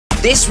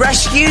This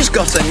rescue's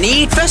got a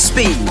need for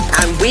speed,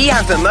 and we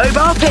have the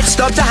mobile pit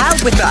stop to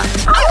help with that.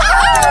 All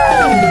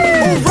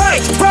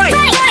right.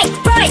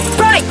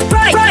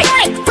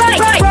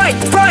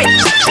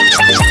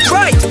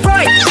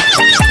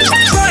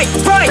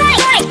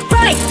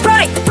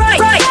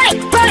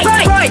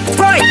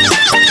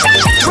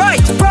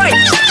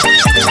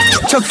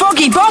 To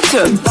Foggy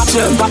Bottom.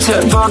 Butter,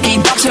 butter, foggy,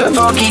 butter,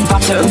 foggy,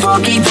 butter,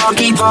 foggy,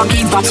 foggy,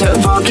 foggy, butter,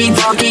 foggy,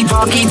 foggy,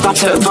 foggy,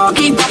 butter,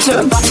 foggy,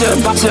 butter, butter,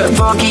 butter,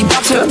 foggy,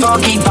 butter,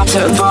 foggy,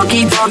 butter,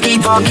 foggy, foggy,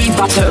 foggy,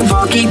 butter,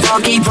 foggy,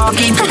 foggy,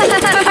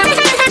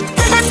 foggy.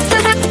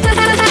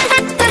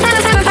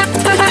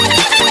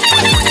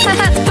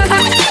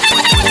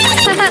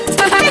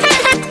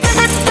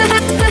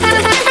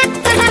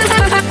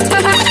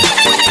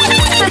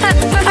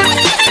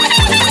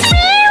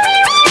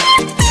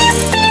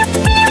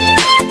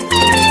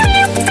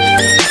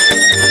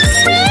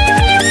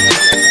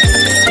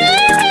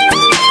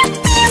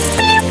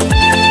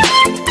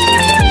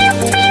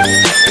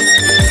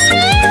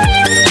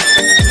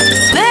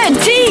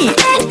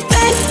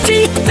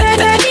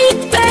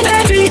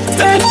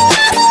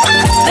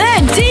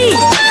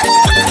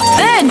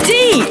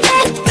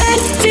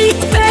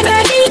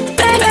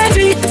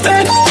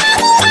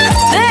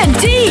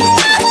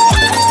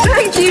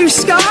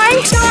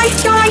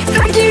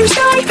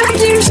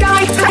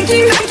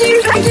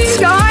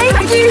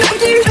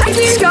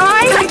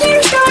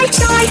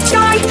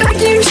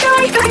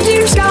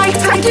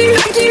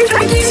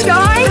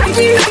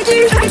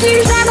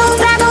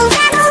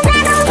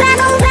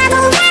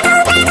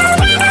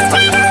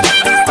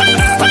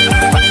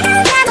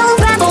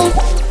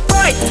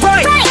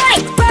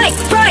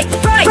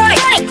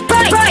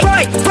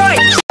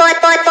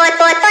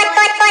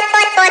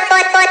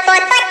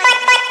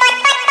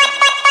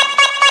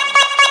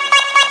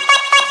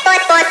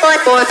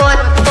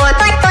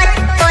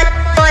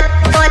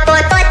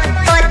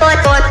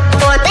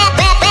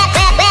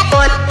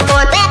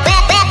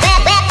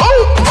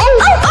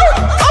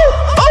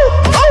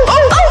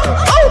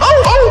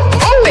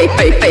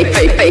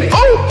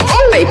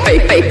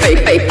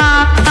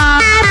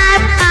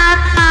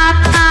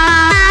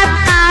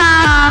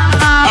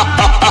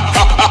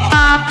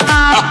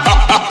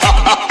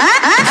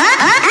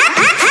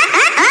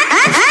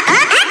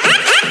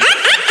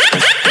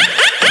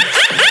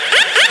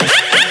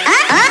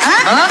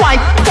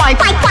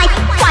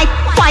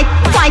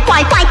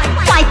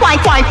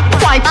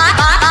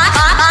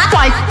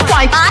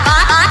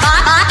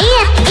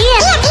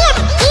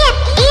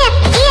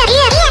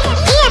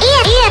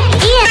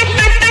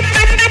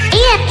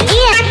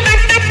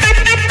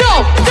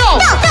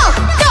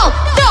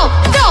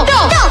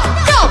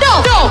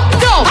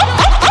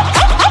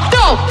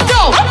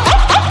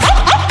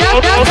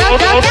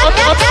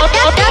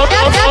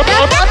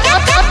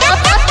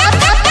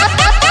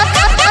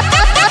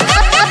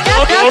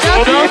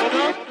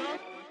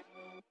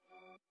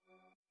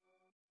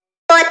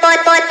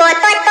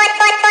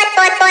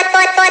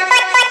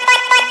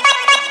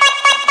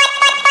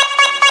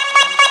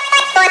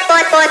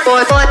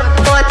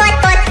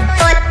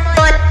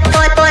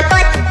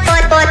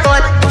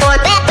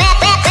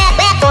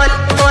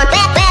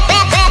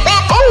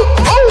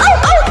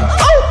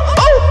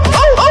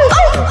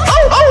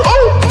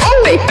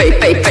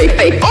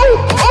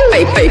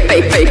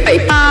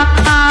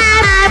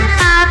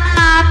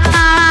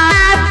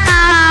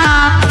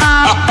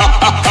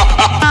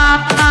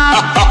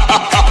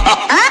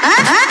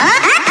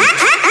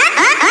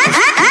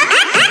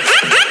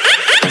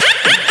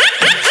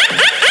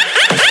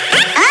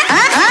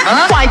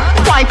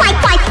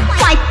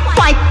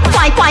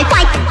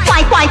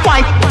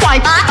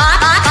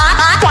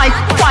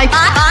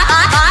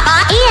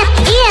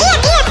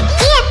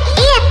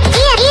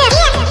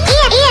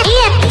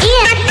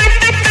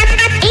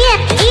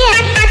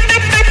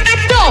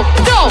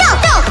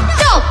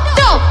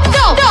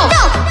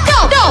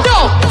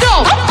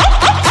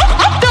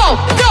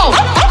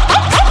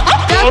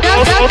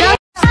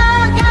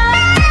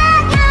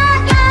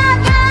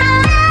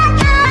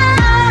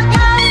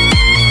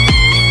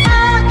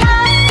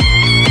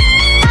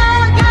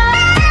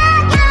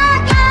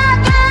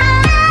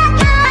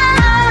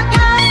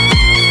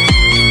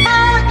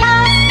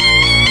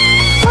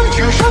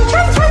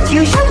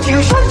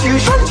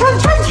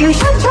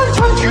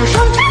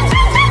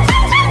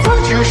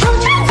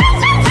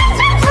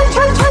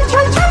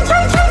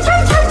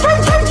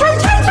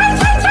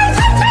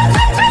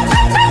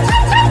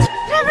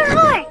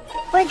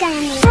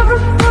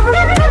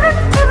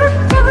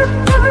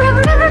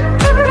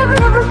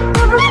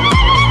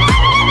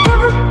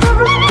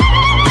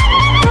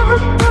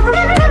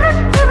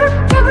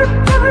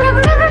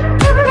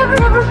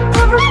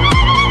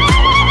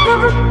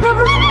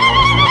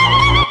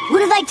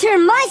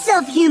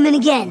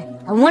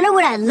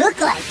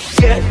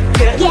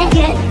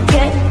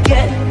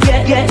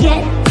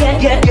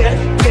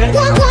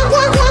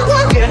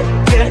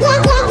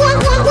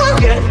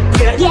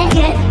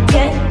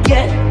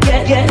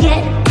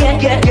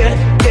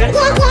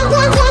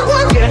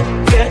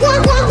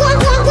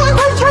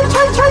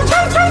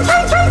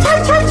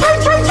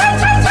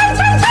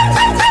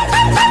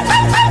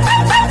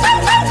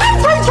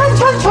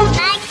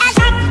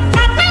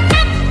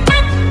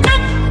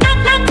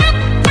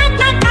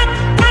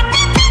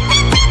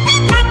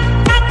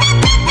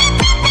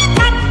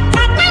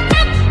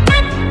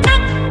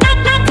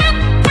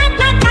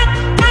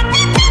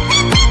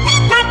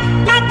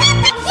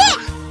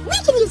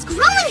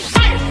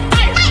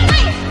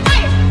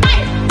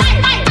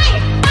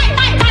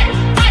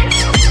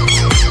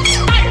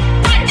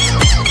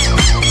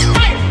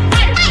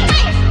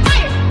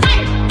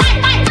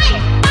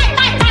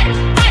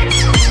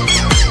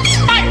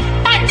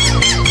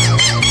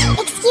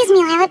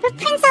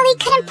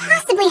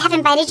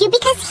 invited you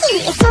because he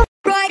is so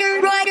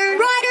Ryder, Ryder,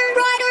 Ryder,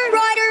 Ryder,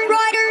 Ryder,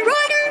 Ryder,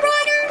 Ryder,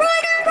 Ryder,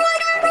 Ryder,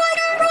 Ryder,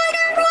 Ryder,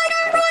 Ryder,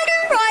 Ryder,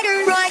 Ryder,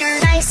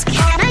 Ryder. nice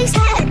cat, nice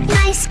cat,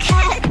 nice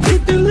cat.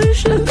 It's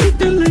delicious, it's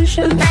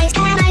delicious. Nice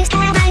cat, nice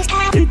cat, nice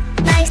cat.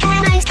 Nice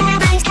cat, nice cat,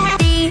 nice cat.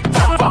 Be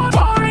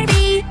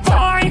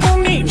fine,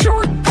 only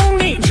short,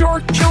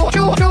 short, short,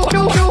 short, short,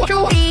 short,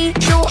 short, be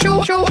short,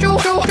 short, short,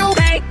 short, short, short.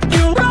 Thank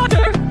you,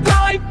 Ryder,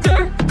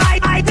 Ryder.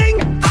 I think,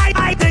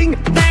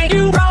 thank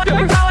you,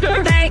 Ryder,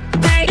 Ryder.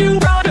 Thank you,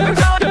 Ryder,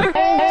 Ryder.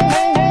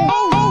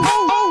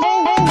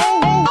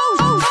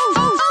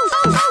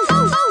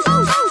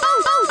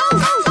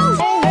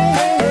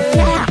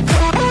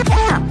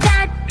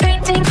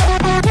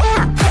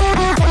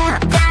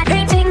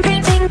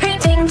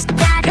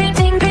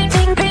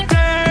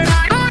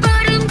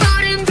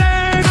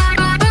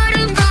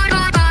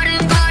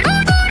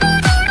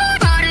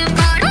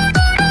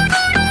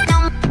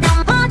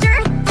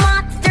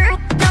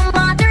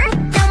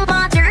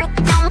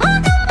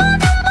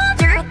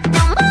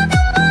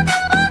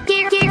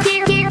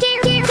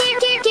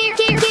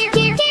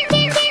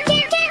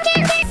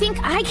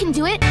 I can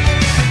do it.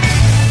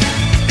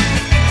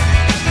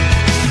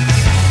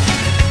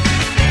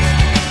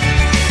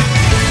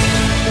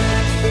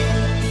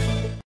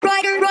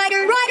 Ryder,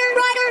 Ryder, Ryder,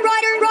 Ryder,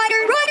 Ryder,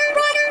 Ryder, Ryder,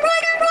 Ryder, Ryder,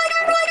 Ryder,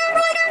 Ryder,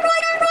 Ryder,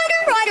 Ryder, Ryder,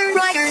 Ryder,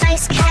 Ryder.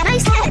 Nice cat,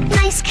 nice cat,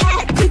 nice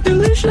cat. It's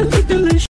delicious, it's delicious.